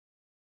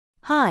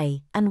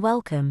Hi, and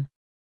welcome.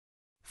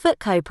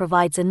 FootCo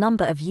provides a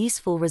number of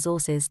useful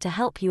resources to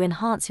help you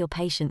enhance your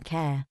patient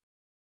care.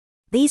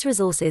 These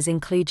resources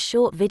include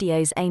short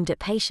videos aimed at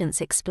patients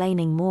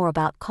explaining more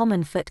about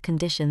common foot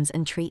conditions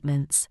and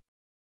treatments.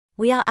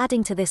 We are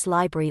adding to this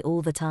library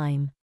all the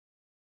time.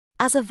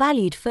 As a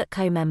valued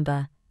FootCo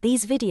member,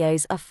 these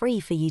videos are free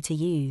for you to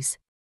use.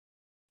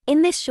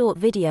 In this short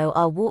video,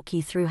 I'll walk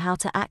you through how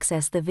to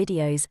access the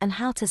videos and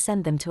how to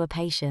send them to a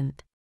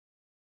patient.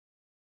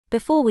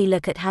 Before we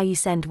look at how you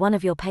send one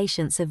of your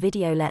patients a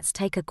video, let's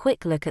take a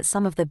quick look at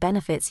some of the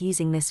benefits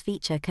using this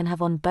feature can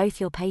have on both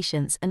your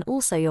patients and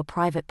also your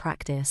private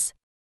practice.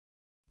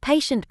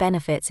 Patient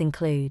benefits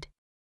include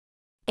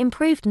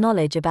improved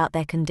knowledge about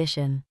their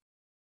condition,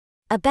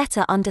 a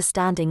better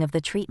understanding of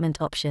the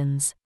treatment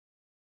options,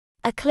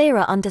 a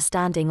clearer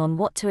understanding on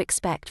what to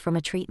expect from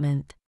a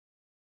treatment.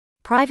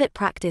 Private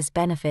practice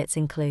benefits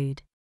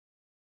include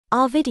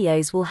our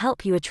videos will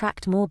help you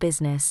attract more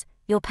business.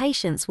 Your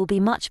patients will be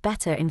much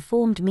better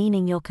informed,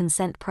 meaning your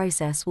consent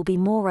process will be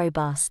more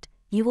robust.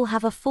 You will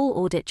have a full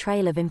audit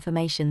trail of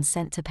information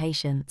sent to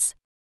patients.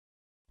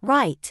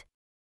 Right.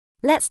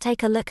 Let's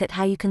take a look at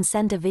how you can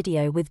send a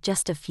video with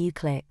just a few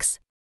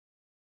clicks.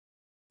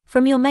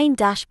 From your main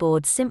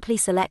dashboard, simply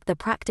select the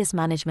Practice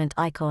Management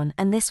icon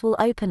and this will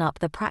open up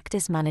the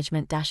Practice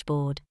Management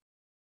dashboard.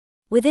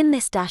 Within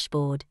this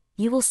dashboard,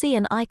 you will see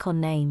an icon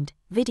named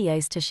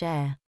Videos to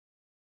Share.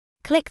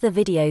 Click the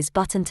Videos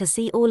button to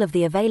see all of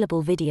the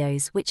available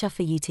videos which are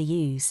for you to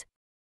use.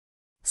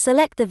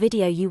 Select the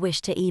video you wish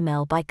to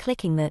email by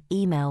clicking the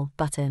Email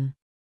button.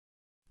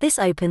 This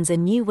opens a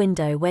new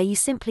window where you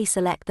simply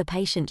select the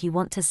patient you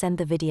want to send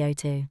the video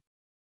to.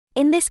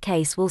 In this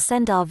case, we'll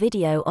send our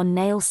video on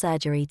nail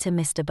surgery to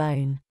Mr.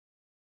 Bone.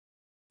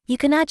 You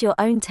can add your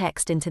own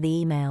text into the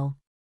email.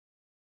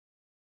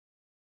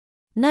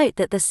 Note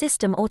that the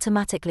system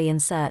automatically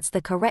inserts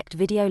the correct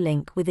video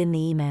link within the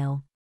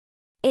email.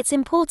 It's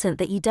important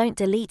that you don't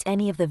delete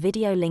any of the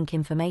video link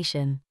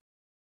information.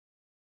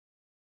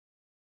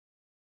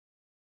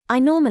 I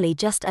normally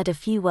just add a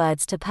few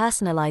words to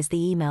personalize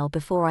the email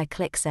before I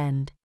click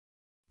send.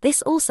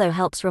 This also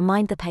helps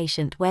remind the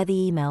patient where the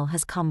email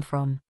has come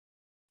from.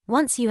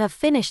 Once you have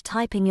finished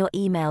typing your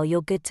email,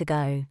 you're good to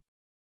go.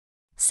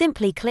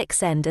 Simply click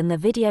send and the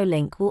video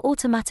link will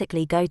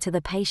automatically go to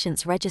the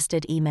patient's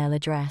registered email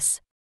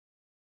address.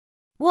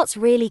 What's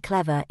really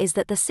clever is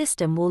that the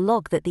system will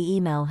log that the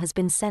email has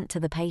been sent to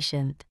the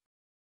patient.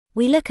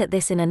 We look at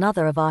this in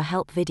another of our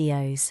help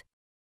videos.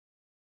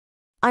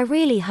 I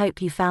really hope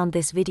you found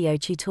this video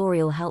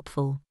tutorial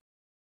helpful.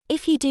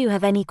 If you do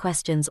have any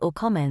questions or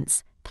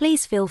comments,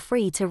 please feel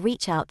free to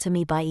reach out to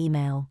me by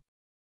email.